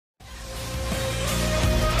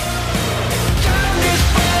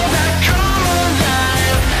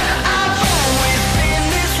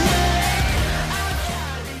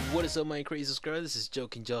up, my crazy subscribers? This is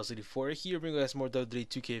Joking Jaws 84 here, bringing us more WWE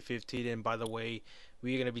 2k15. And by the way,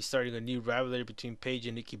 we're gonna be starting a new rivalry between Paige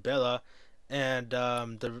and Nikki Bella, and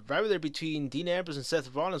the rivalry between Dean Ambrose and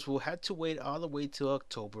Seth Rollins will have to wait all the way to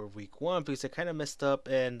October week 1 because I kind of messed up,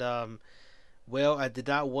 and well, I did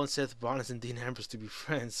not want Seth Rollins and Dean Ambrose to be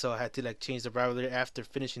friends, so I had to change the rivalry after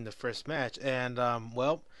finishing the first match, and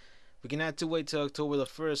well, we're gonna have to wait till October the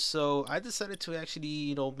 1st. So I decided to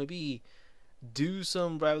actually, maybe do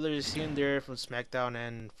some rivalries here and there from SmackDown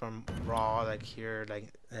and from Raw,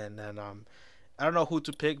 and then I don't know who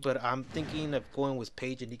to pick, but I'm thinking of going with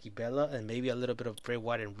Paige and Nikki Bella, and maybe a little bit of Bray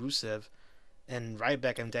Wyatt and Rusev, and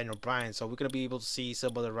Ryback and Daniel Bryan. So we're gonna be able to see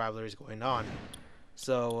some other rivalries going on.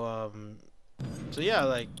 So yeah,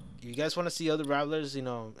 if you guys want to see other rivalries,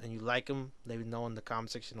 and you like them, let me know in the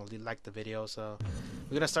comment section, or you like the video. So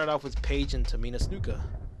we're gonna start off with Paige and Tamina Snuka.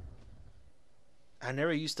 I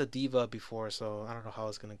never used a diva before, so I don't know how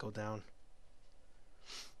it's gonna go down.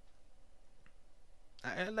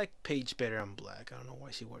 I like Paige better on black. I don't know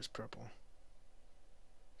why she wears purple.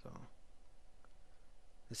 So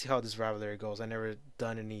let's see how this rivalry goes. I never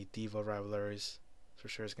done any diva rivalries. For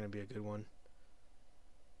sure, it's gonna be a good one.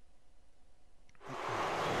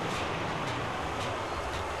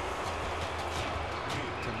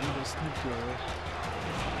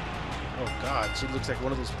 Oh God, she looks like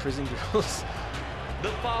one of those prison girls. The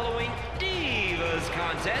following Divas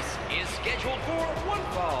contest is scheduled for one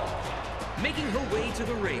fall. Making her way to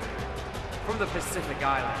the ring from the Pacific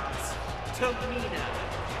Islands, Tamina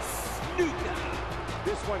Snuka.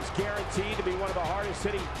 This one's guaranteed to be one of the hardest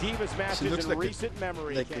hitting Divas matches in recent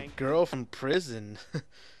memory. Like a girl from prison.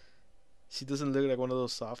 She doesn't look like one of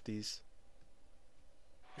those softies.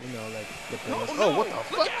 Like the oh, what the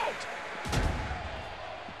fuck? Out!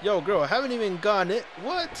 Yo, girl, I haven't even gone it.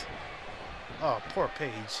 What? Oh, poor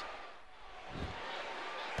Paige.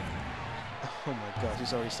 Oh my gosh,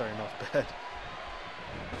 she's already starting off bad.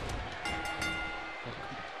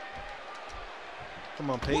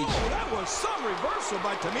 Come on, Paige. Whoa, that was some reversal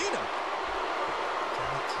by Tamina.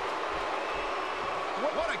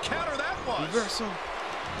 What a counter that was. Reversal.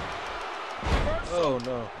 Oh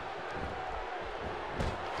no.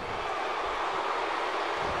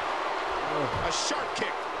 Oh. A sharp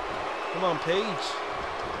kick. Come on, Paige.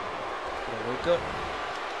 Wake up.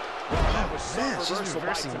 Oh, man, she's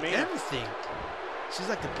reversing everything. She's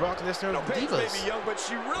like the Brock Lesnar of Paige Divas. may be young, but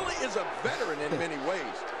she really is a veteran in many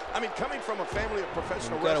ways. I mean, coming from a family of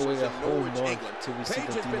professional wrestlers in Norwich, England,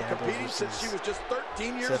 Paige has been competing since she was just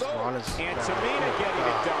 13 years old. And Tamina getting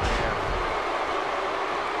it done.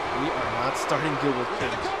 We are not starting good with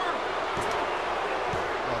Paige.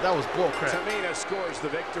 Oh, that was bullcrap. Tamina scores the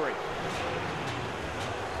victory.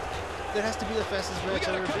 That has to be the fastest match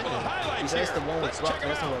I've ever been in. Besides the one with Brock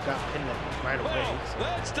Lesnar where I got pinned right away. So.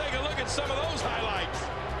 Let's take a look at some of those highlights.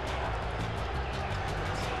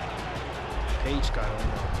 Paige got on.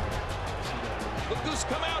 Look who's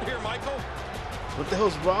come out here, Michael. What the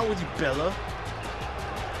hell's wrong with you, Bella?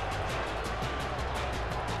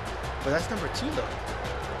 But that's number 2, though.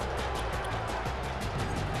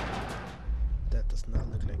 That does not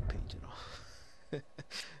look like Paige at all.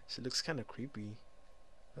 She looks kind of creepy.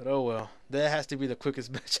 But oh well, that has to be the quickest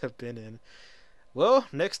match I've been in. Well,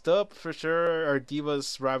 next up, for sure, our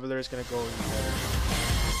Divas rivalry is going to go